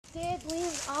dead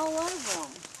limbs all over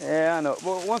them. Yeah, I know.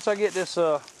 Well, once I get this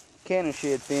cannon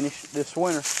shed finished this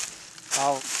winter,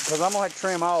 because I'm gonna have to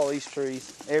trim all these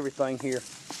trees, everything here.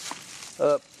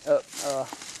 Up.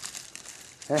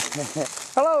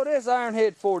 Hello, this is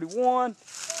Ironhead 41.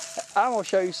 I'm gonna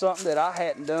show you something that I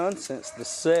hadn't done since the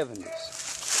 70s.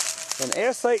 An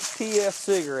SHTF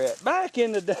cigarette. Back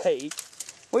in the day,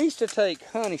 we used to take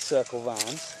honeysuckle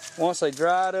vines once they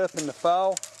dried up in the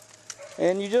fall,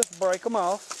 and you just break them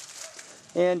off.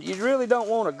 And you really don't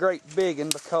want a great big one,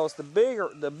 because the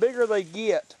bigger they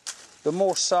get, the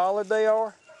more solid they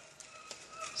are.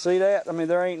 See that? I mean,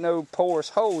 there ain't no porous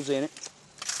holes in it,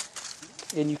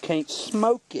 and you can't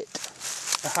smoke it.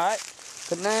 All right?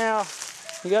 But now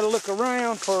you got to look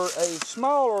around for a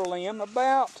smaller limb,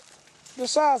 about the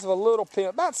size of a little pin,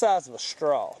 about the size of a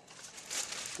straw,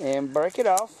 and break it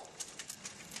off.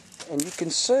 And you can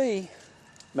see,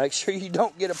 make sure you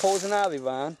don't get a poison ivy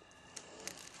vine.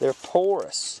 They're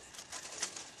porous.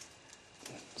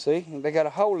 See, they got a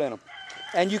hole in them,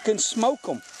 and you can smoke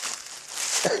them.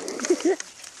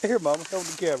 Here, Mama, hold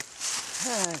the camera.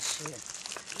 Oh, shit.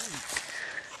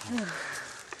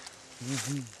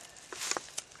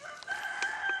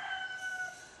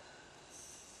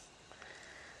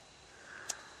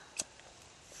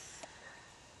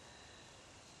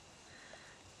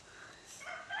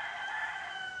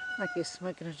 Like you're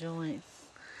smoking a joint.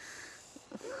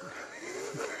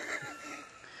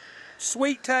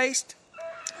 Sweet taste,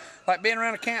 like being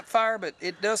around a campfire, but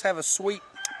it does have a sweet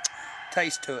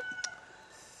taste to it.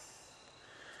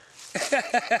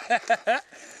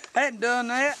 Hadn't done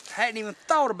that, hadn't even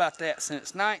thought about that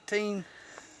since mid-70s.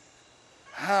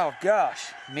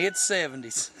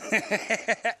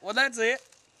 Well, that's it.